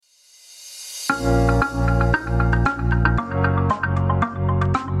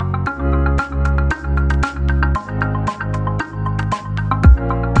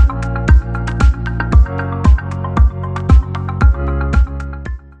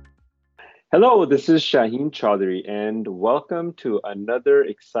Hello, this is Shaheen Chaudhary, and welcome to another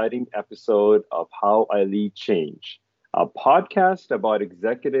exciting episode of How I Lead Change, a podcast about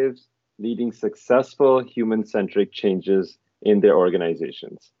executives leading successful human centric changes in their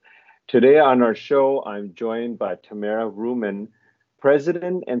organizations. Today on our show, I'm joined by Tamara Ruman,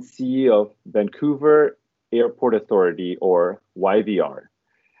 President and CEO of Vancouver Airport Authority, or YVR.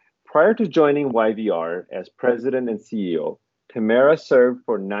 Prior to joining YVR as president and CEO, Tamara served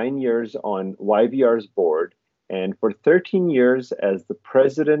for 9 years on YVR's board and for 13 years as the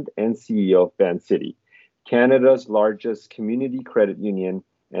president and CEO of Vancity, Canada's largest community credit union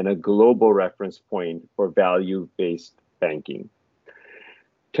and a global reference point for value based banking.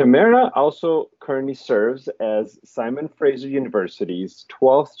 Tamara also currently serves as Simon Fraser University's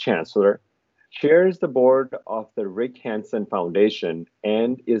 12th chancellor, chairs the board of the Rick Hansen Foundation,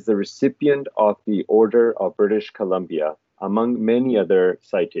 and is the recipient of the Order of British Columbia, among many other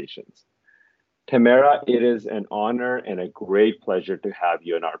citations. Tamara, it is an honor and a great pleasure to have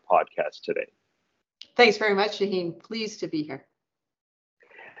you on our podcast today. Thanks very much, Shaheen. Pleased to be here.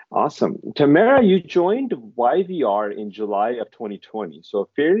 Awesome. Tamara, you joined YVR in July of 2020, so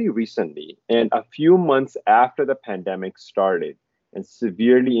fairly recently, and a few months after the pandemic started and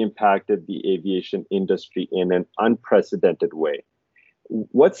severely impacted the aviation industry in an unprecedented way.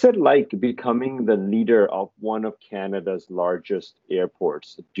 What's it like becoming the leader of one of Canada's largest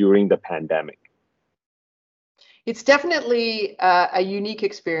airports during the pandemic? It's definitely a unique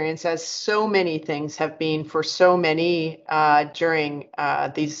experience, as so many things have been for so many during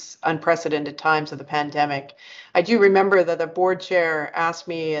these unprecedented times of the pandemic. I do remember that the board chair asked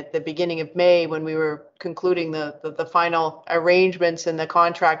me at the beginning of May, when we were concluding the final arrangements and the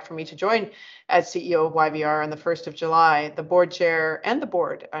contract for me to join as CEO of YVR on the 1st of July, the board chair and the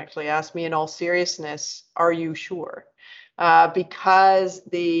board actually asked me in all seriousness, "Are you sure?" Because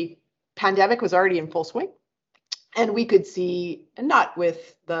the pandemic was already in full swing. And we could see, and not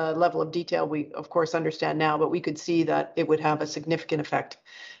with the level of detail we, of course, understand now, but we could see that it would have a significant effect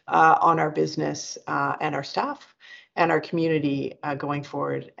on our business and our staff and our community going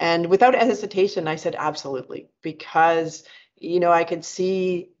forward. And without hesitation, I said absolutely, because I could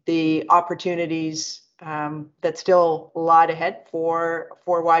see the opportunities that still lied ahead for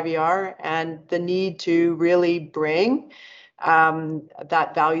YVR and the need to really bring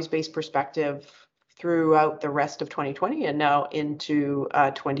that values-based perspective throughout the rest of 2020 and now into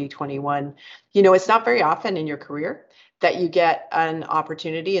 2021. It's not very often in your career that you get an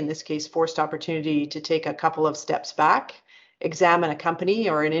opportunity, in this case, forced opportunity, to take a couple of steps back, examine a company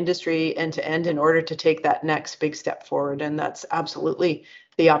or an industry end to end in order to take that next big step forward. And that's absolutely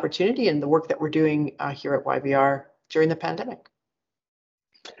the opportunity and the work that we're doing here at YVR during the pandemic.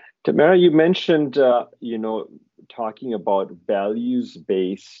 Tamara, you mentioned, talking about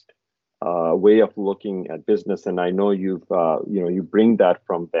values-based way of looking at business, and I know you bring that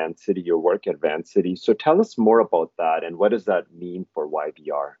from Vancity, your work at Vancity. So tell us more about that, and what does that mean for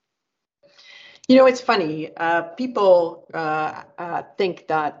YVR? It's funny. People think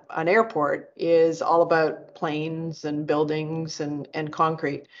that an airport is all about planes and buildings and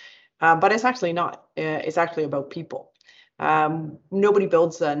concrete, but it's actually not. It's actually about people. Nobody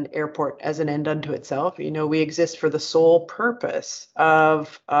builds an airport as an end unto itself. We exist for the sole purpose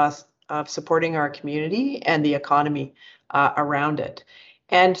of supporting our community and the economy around it.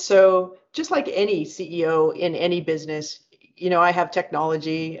 And so just like any CEO in any business, I have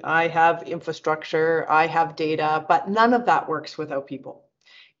technology, I have infrastructure, I have data, but none of that works without people.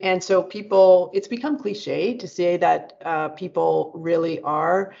 And so it's become cliche to say that people really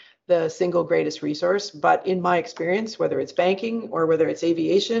are the single greatest resource. But in my experience, whether it's banking or whether it's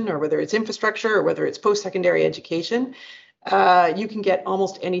aviation or whether it's infrastructure or whether it's post-secondary education, you can get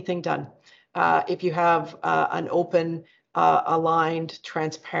almost anything done if you have an open, aligned,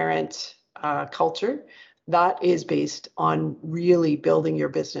 transparent culture that is based on really building your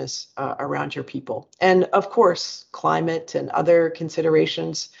business around your people. And of course, climate and other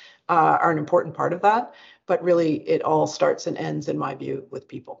considerations are an important part of that, but really it all starts and ends, in my view, with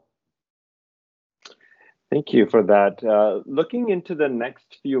people. Thank you for that. Looking into the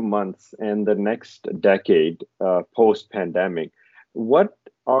next few months and the next decade post-pandemic, what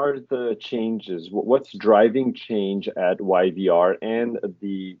are the changes? What's driving change at YVR and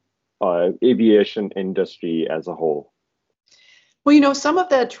the aviation industry as a whole? Well, some of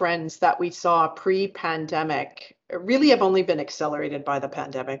the trends that we saw pre-pandemic really have only been accelerated by the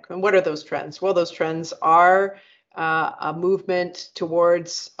pandemic. And what are those trends? Well, those trends are a movement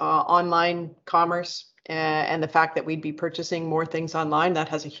towards online commerce, and the fact that we'd be purchasing more things online. That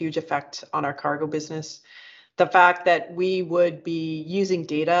has a huge effect on our cargo business. the fact that we would be using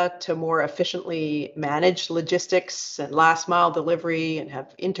data to more efficiently manage logistics and last mile delivery and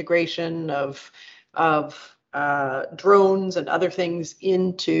have integration of drones and other things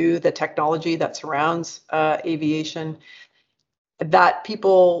into the technology that surrounds aviation, that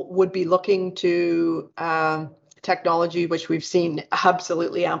people would be looking to technology, which we've seen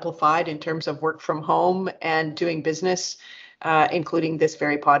absolutely amplified in terms of work from home and doing business, including this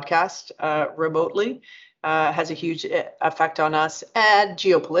very podcast remotely, has a huge effect on us. And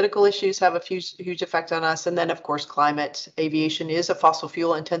geopolitical issues have a huge effect on us. And then, of course, climate. Aviation is a fossil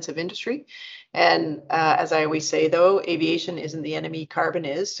fuel intensive industry. And as I always say, though, aviation isn't the enemy, carbon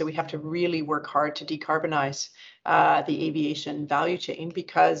is. So we have to really work hard to decarbonize the aviation value chain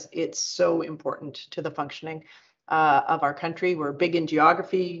because it's so important to the functioning of our country. We're big in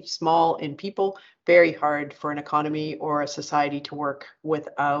geography, small in people, very hard for an economy or a society to work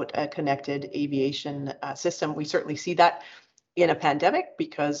without a connected aviation system. We certainly see that in a pandemic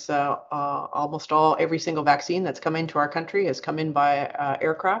because almost every single vaccine that's come into our country has come in by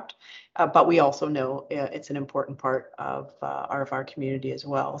aircraft. But we also know it's an important part of our community as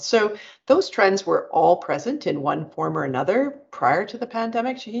well. So those trends were all present in one form or another prior to the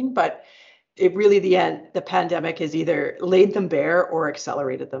pandemic, Shaheen, but it really, the pandemic has either laid them bare or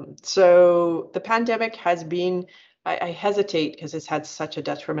accelerated them. So the pandemic has been, I hesitate because it's had such a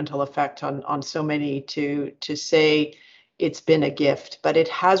detrimental effect on so many to say it's been a gift, but it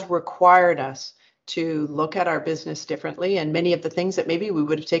has required us to look at our business differently. And many of the things that maybe we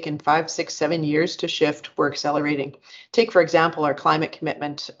would have taken 5, 6, 7 years to shift, we're accelerating. Take, for example, our climate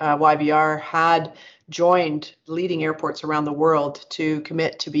commitment. YVR had joined leading airports around the world to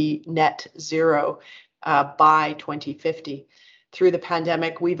commit to be net zero by 2050. Through the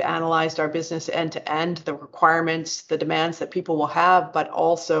pandemic, we've analyzed our business end to end, the requirements, the demands that people will have, but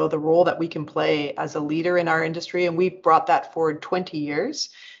also the role that we can play as a leader in our industry. And we've brought that forward 20 years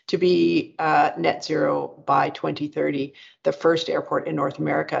to be net zero by 2030, the first airport in North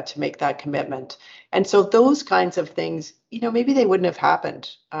America to make that commitment. And so those kinds of things, maybe they wouldn't have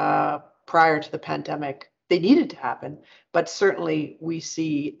happened prior to the pandemic. They needed to happen, but certainly we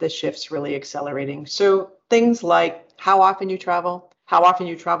see the shifts really accelerating. So things like how often you travel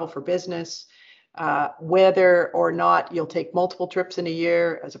for business, whether or not you'll take multiple trips in a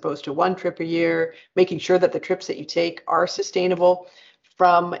year as opposed to one trip a year, making sure that the trips that you take are sustainable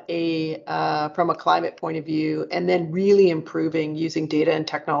from a climate point of view, and then really improving using data and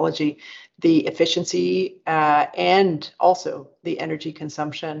technology, the efficiency and also the energy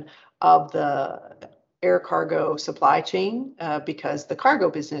consumption of the air cargo supply chain, because the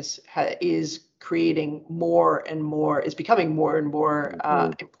cargo business is creating more and more, is becoming more and more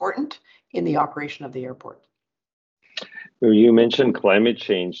important in the operation of the airport. You mentioned climate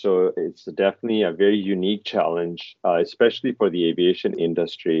change, so it's definitely a very unique challenge, especially for the aviation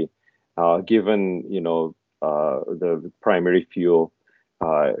industry, given the primary fuel.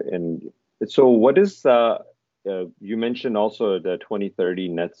 And so, what is you mentioned also the 2030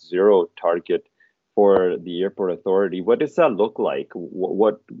 net zero target for the airport authority. What does that look like?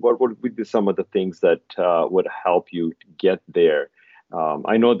 What would be some of the things that would help you get there?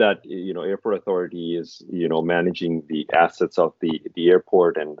 I know that airport authority is managing the assets of the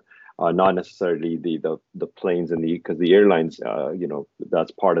airport and not necessarily the planes and because the airlines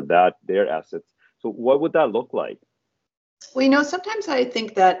that's part of their assets. So what would that look like? Well, sometimes I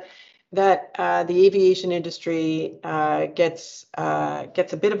think that the aviation industry gets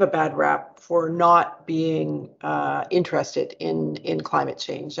a bit of a bad rap for not being interested in climate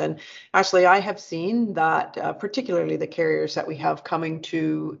change. And actually, I have seen that particularly the carriers that we have coming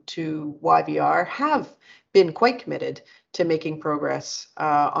to YVR have been quite committed to making progress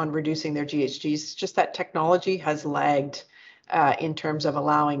on reducing their GHGs. It's just that technology has lagged in terms of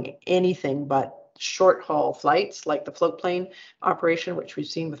allowing anything but short haul flights like the float plane operation, which we've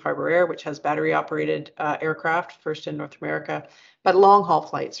seen with Harbour Air, which has battery operated aircraft, first in North America. But long haul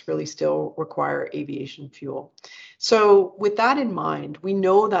flights really still require aviation fuel. So with that in mind, we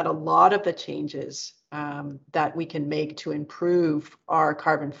know that a lot of the changes that we can make to improve our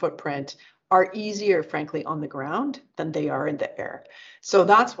carbon footprint are easier, frankly, on the ground than they are in the air. So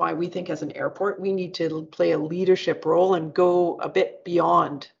that's why we think as an airport, we need to play a leadership role and go a bit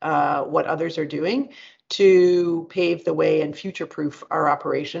beyond what others are doing to pave the way and future-proof our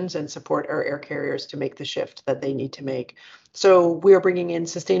operations and support our air carriers to make the shift that they need to make. So we're bringing in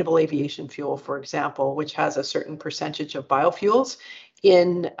sustainable aviation fuel, for example, which has a certain percentage of biofuels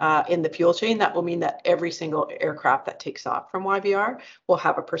in the fuel chain. That will mean that every single aircraft that takes off from YVR will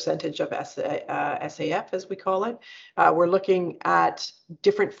have a percentage of SAF, as we call it. We're looking at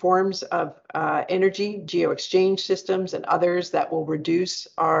different forms of energy, geo-exchange systems, and others that will reduce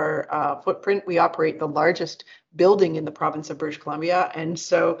our footprint. We operate the largest building in the province of British Columbia, and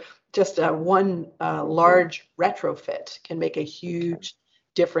so just one large retrofit can make a huge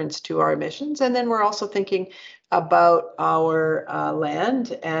difference to our emissions. And then we're also thinking about our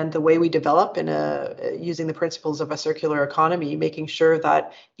land and the way we develop in using the principles of a circular economy, making sure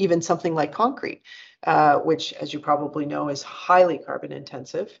that even something like concrete, which, as you probably know, is highly carbon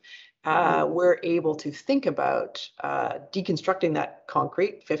intensive, we're able to think about deconstructing that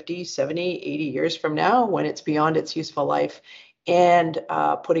concrete 50, 70, 80 years from now when it's beyond its useful life, and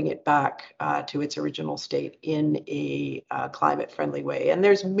putting it back to its original state in a climate-friendly way. And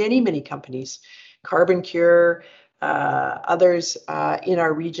there's many, many companies, CarbonCure, others in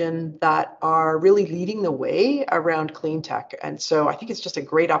our region that are really leading the way around clean tech. And so I think it's just a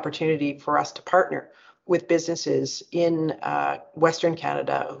great opportunity for us to partner with businesses in Western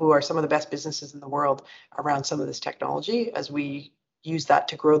Canada who are some of the best businesses in the world around some of this technology, as we use that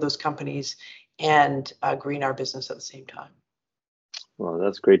to grow those companies and green our business at the same time. Well,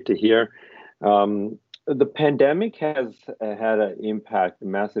 that's great to hear. The pandemic has had an impact, a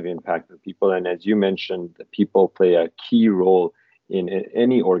massive impact on people. And as you mentioned, the people play a key role in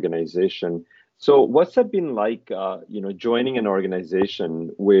any organization. So what's that been like, joining an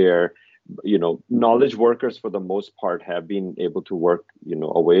organization where, knowledge workers for the most part have been able to work,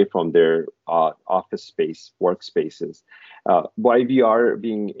 away from their office space, workspaces. YVR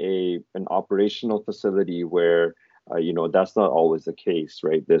being an operational facility where that's not always the case,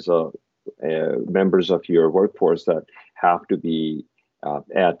 right? There's members of your workforce that have to be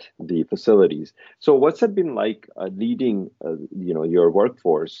at the facilities. So what's it been like leading, your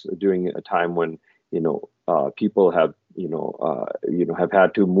workforce during a time when, people have, have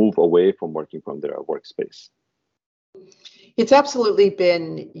had to move away from working from their workspace? It's absolutely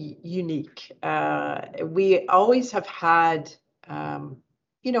been unique. We always have had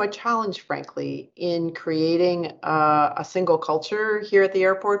a challenge, frankly, in creating a single culture here at the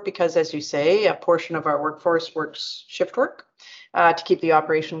airport, because, as you say, a portion of our workforce works shift work to keep the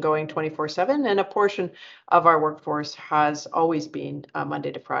operation going 24/7, and a portion of our workforce has always been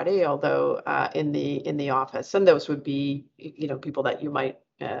Monday to Friday, although in the office. And those would be, people that you might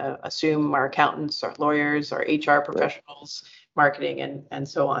assume are accountants, or lawyers, or HR professionals, marketing, and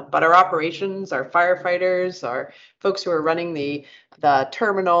so on. But our operations, our firefighters, our folks who are running the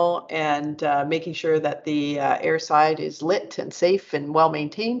terminal and making sure that the airside is lit and safe and well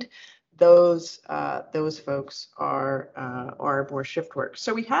maintained, those folks are more shift work.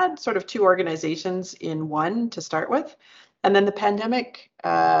 So we had sort of two organizations in one to start with, and then the pandemic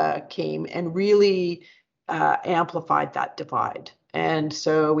came and really amplified that divide. And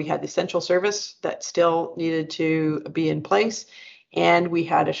so we had the essential service that still needed to be in place, and we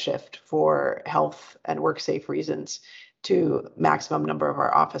had a shift for health and work safe reasons to maximum number of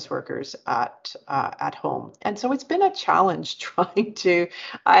our office workers at home. And so it's been a challenge trying to,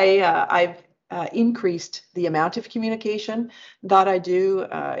 I've increased the amount of communication that I do.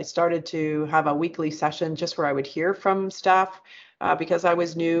 I started to have a weekly session just where I would hear from staff, because I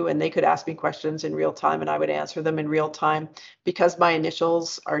was new and they could ask me questions in real time and I would answer them in real time. Because my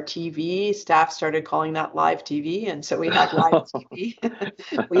initials are TV, staff started calling that live TV. And so we have live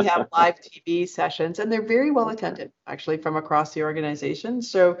TV. We have live TV sessions, and they're very well attended, actually, from across the organization.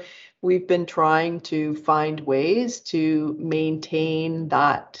 So we've been trying to find ways to maintain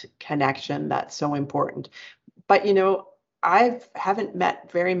that connection that's so important. But, I haven't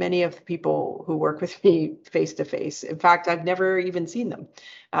met very many of the people who work with me face to face. In fact, I've never even seen them,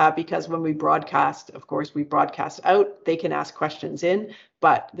 because when we broadcast, of course, we broadcast out. They can ask questions in,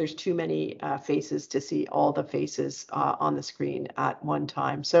 but there's too many faces to see all the faces on the screen at one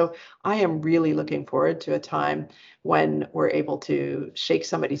time. So I am really looking forward to a time when we're able to shake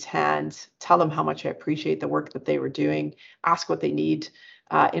somebody's hands, tell them how much I appreciate the work that they were doing, ask what they need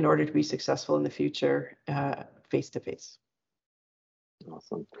in order to be successful in the future, face to face.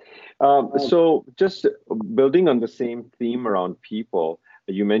 Awesome. So just building on the same theme around people,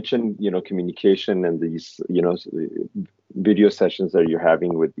 you mentioned, communication and these, video sessions that you're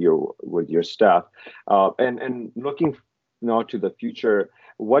having with your staff, and looking now to the future,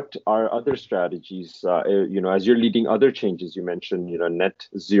 what are other strategies, as you're leading other changes? You mentioned, net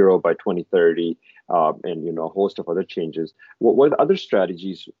zero by 2030, and, a host of other changes. What other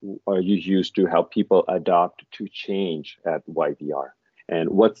strategies are you used to help people adapt to change at YVR? And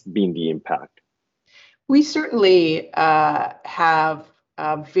what's been the impact? We certainly have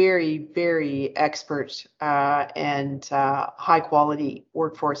a very, very expert and high quality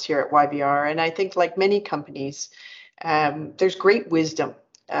workforce here at YVR. And I think, like many companies, there's great wisdom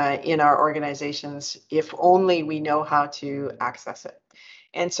in our organizations if only we know how to access it.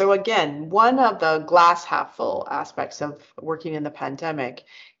 And so, again, one of the glass half full aspects of working in the pandemic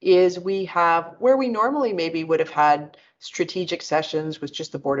is we have where we normally maybe would have had strategic sessions with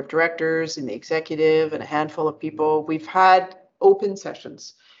just the board of directors and the executive and a handful of people. We've had open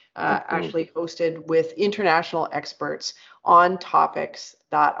sessions actually hosted with international experts on topics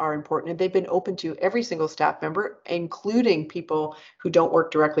that are important. And they've been open to every single staff member, including people who don't work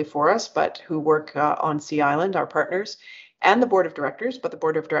directly for us, but who work on Sea Island, our partners, and the board of directors, but the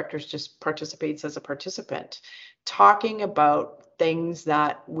board of directors just participates as a participant, talking about things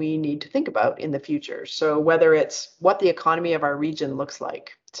that we need to think about in the future. So whether it's what the economy of our region looks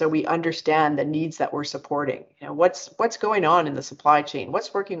like, so we understand the needs that we're supporting, what's going on in the supply chain,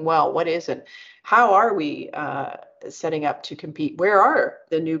 what's working well, what isn't, how are we setting up to compete, where are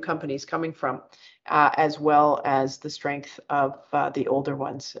the new companies coming from, as well as the strength of the older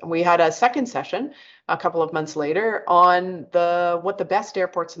ones. And we had a second session a couple of months later on what the best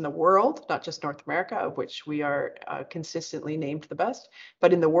airports in the world, not just North America, of which we are consistently named the best,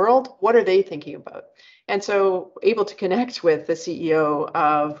 but in the world, what are they thinking about? And so able to connect with the CEO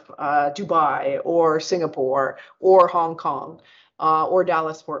of Dubai or Singapore or Hong Kong or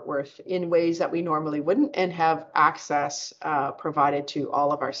Dallas Fort Worth in ways that we normally wouldn't, and have access provided to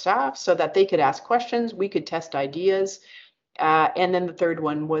all of our staff so that they could ask questions, we could test ideas. And then the third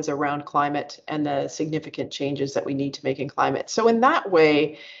one was around climate and the significant changes that we need to make in climate. So in that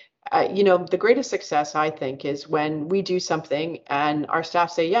way, the greatest success, I think, is when we do something and our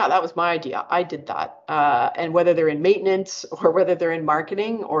staff say, yeah, that was my idea, I did that. And whether they're in maintenance or whether they're in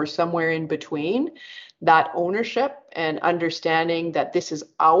marketing or somewhere in between, that ownership and understanding that this is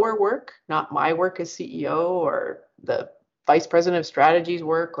our work, not my work as CEO or the vice president of strategy's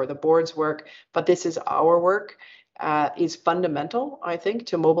work or the board's work, but this is our work, is fundamental, I think,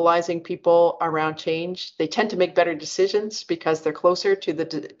 to mobilizing people around change. They tend to make better decisions because they're closer to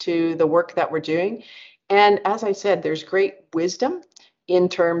the work that we're doing. And as I said, there's great wisdom in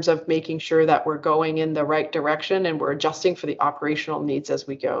terms of making sure that we're going in the right direction and we're adjusting for the operational needs as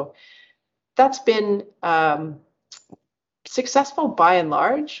we go. That's been successful by and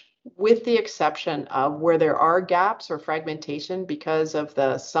large, with the exception of where there are gaps or fragmentation because of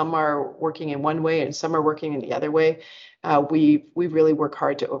some are working in one way and some are working in the other way. We really work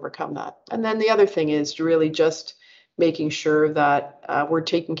hard to overcome that. And then the other thing is really just making sure that we're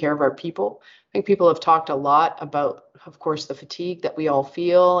taking care of our people. I think people have talked a lot about, of course, the fatigue that we all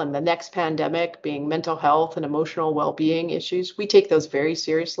feel, and the next pandemic being mental health and emotional well-being issues. We take those very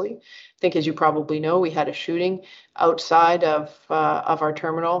seriously. I think, as you probably know, we had a shooting outside of our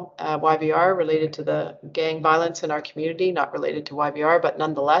terminal, YVR, related to the gang violence in our community, not related to YVR, but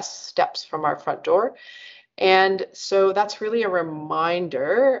nonetheless steps from our front door. And so that's really a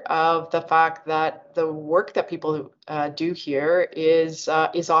reminder of the fact that the work that people do here is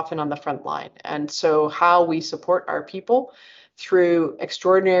often on the front line. And so how we support our people through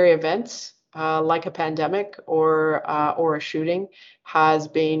extraordinary events like a pandemic or a shooting has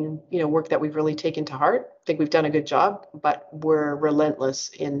been, work that we've really taken to heart. I think we've done a good job, but we're relentless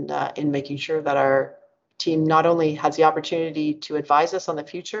in making sure that our team not only has the opportunity to advise us on the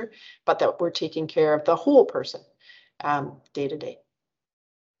future, but that we're taking care of the whole person day to day.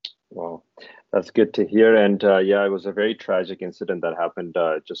 Wow, that's good to hear. And yeah, it was a very tragic incident that happened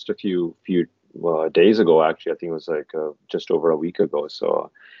just a few days ago. Actually, I think it was like just over a week ago. So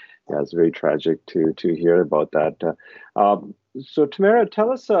yeah, it's very tragic to hear about that. So Tamara,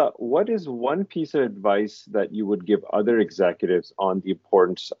 tell us what is one piece of advice that you would give other executives on the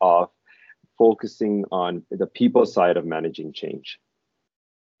importance of focusing on the people side of managing change?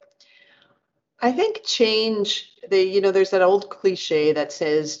 I think change, there's that old cliche that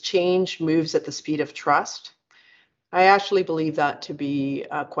says change moves at the speed of trust. I actually believe that to be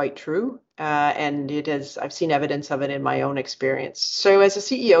quite true. And I've seen evidence of it in my own experience. So as a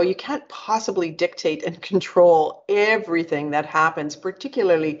CEO, you can't possibly dictate and control everything that happens,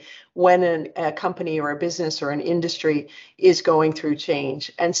 particularly when a company or a business or an industry is going through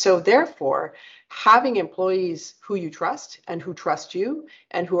change. And so therefore, having employees who you trust and who trust you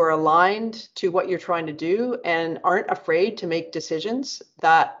and who are aligned to what you're trying to do and aren't afraid to make decisions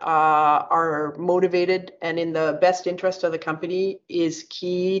that are motivated and in the best interest of the company is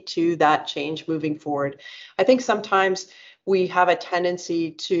key to that change moving forward. I think sometimes we have a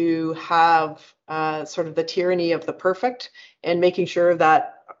tendency to have sort of the tyranny of the perfect and making sure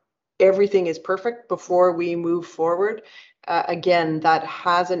that everything is perfect before we move forward. Again, that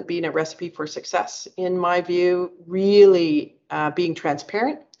hasn't been a recipe for success, in my view. Really being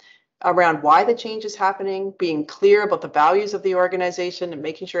transparent around why the change is happening, being clear about the values of the organization and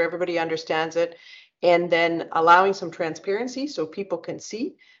making sure everybody understands it, and then allowing some transparency so people can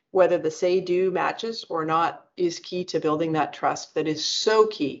see whether the say-do matches or not is key to building that trust that is so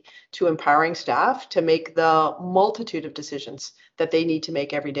key to empowering staff to make the multitude of decisions that they need to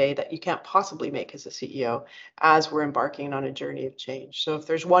make every day that you can't possibly make as a CEO as we're embarking on a journey of change. So if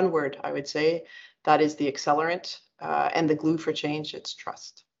there's one word I would say, that is the accelerant and the glue for change, it's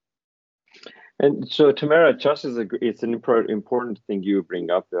trust. And so, Tamara, trust is it's an important thing you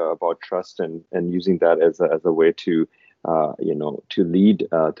bring up about trust and using that as a way to to lead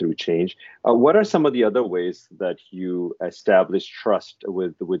through change. What are some of the other ways that you establish trust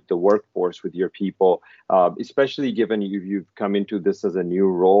with the workforce, with your people, especially given you've come into this as a new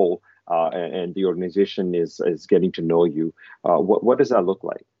role and the organization is getting to know you? What does that look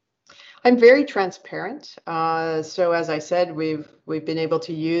like? I'm very transparent. So as I said, we've been able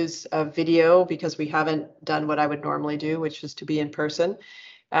to use a video because we haven't done what I would normally do, which is to be in person.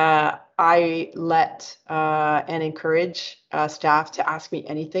 I let and encourage staff to ask me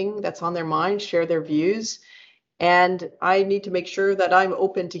anything that's on their mind, share their views, and I need to make sure that I'm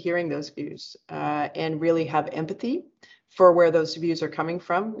open to hearing those views and really have empathy for where those views are coming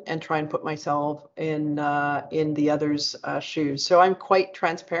from and try and put myself in the other's shoes. So I'm quite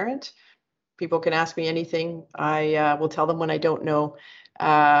transparent. People can ask me anything. I will tell them when I don't know.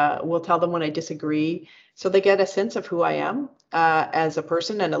 Will tell them when I disagree. So they get a sense of who I am as a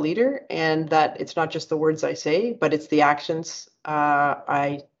person and a leader, and that it's not just the words I say, but it's the actions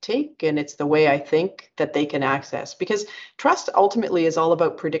I take, and it's the way I think that they can access. Because trust ultimately is all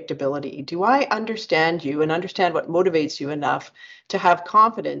about predictability. Do I understand you and understand what motivates you enough to have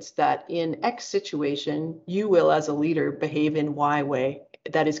confidence that in X situation, you will, as a leader, behave in Y way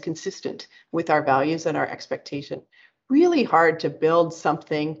that is consistent with our values and our expectation? Really hard to build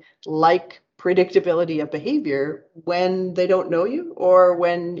something like predictability of behavior when they don't know you or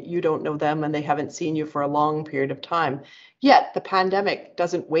when you don't know them and they haven't seen you for a long period of time. Yet the pandemic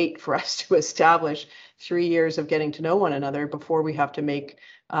doesn't wait for us to establish 3 years of getting to know one another before we have to make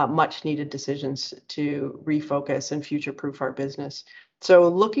much needed decisions to refocus and future-proof our business. So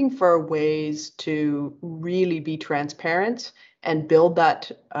looking for ways to really be transparent and build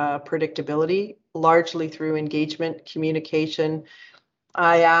that predictability largely through engagement, communication.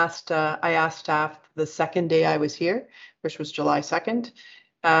 I asked staff the second day I was here, which was July 2nd,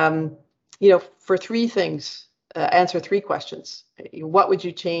 for three things, answer three questions. What would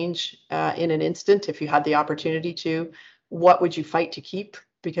you change in an instant if you had the opportunity to? What would you fight to keep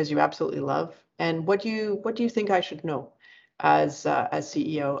because you absolutely love? And what do you think I should know as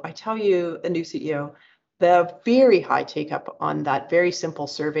CEO? I tell you, a new CEO, the very high take up on that very simple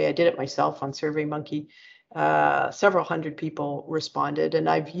survey. I did it myself on SurveyMonkey. Several hundred people responded, and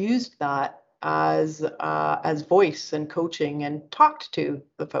I've used that as voice and coaching and talked to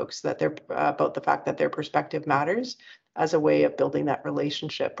the folks that they're about the fact that their perspective matters as a way of building that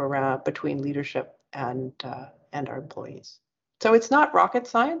relationship around between leadership and our employees. So it's not rocket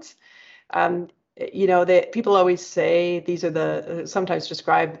science. People always say these are sometimes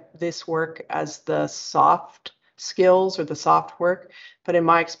describe this work as the soft skills or the soft work, but in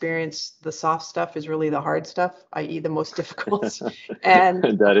my experience, the soft stuff is really the hard stuff, i.e., the most difficult. And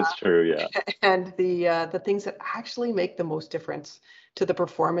that is true, yeah. And the things that actually make the most difference to the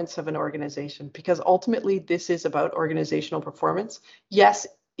performance of an organization, because ultimately this is about organizational performance. Yes,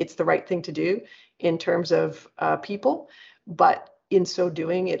 it's the right thing to do in terms of people, but in so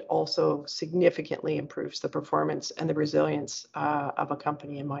doing, it also significantly improves the performance and the resilience of a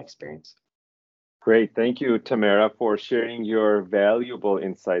company, in my experience. Great. Thank you, Tamara, for sharing your valuable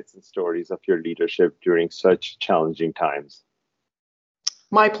insights and stories of your leadership during such challenging times.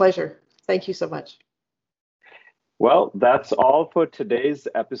 My pleasure. Thank you so much. Well, that's all for today's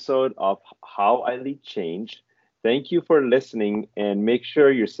episode of How I Lead Change. Thank you for listening, and make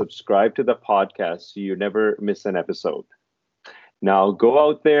sure you subscribe to the podcast so you never miss an episode. Now go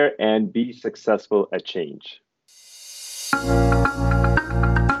out there and be successful at change.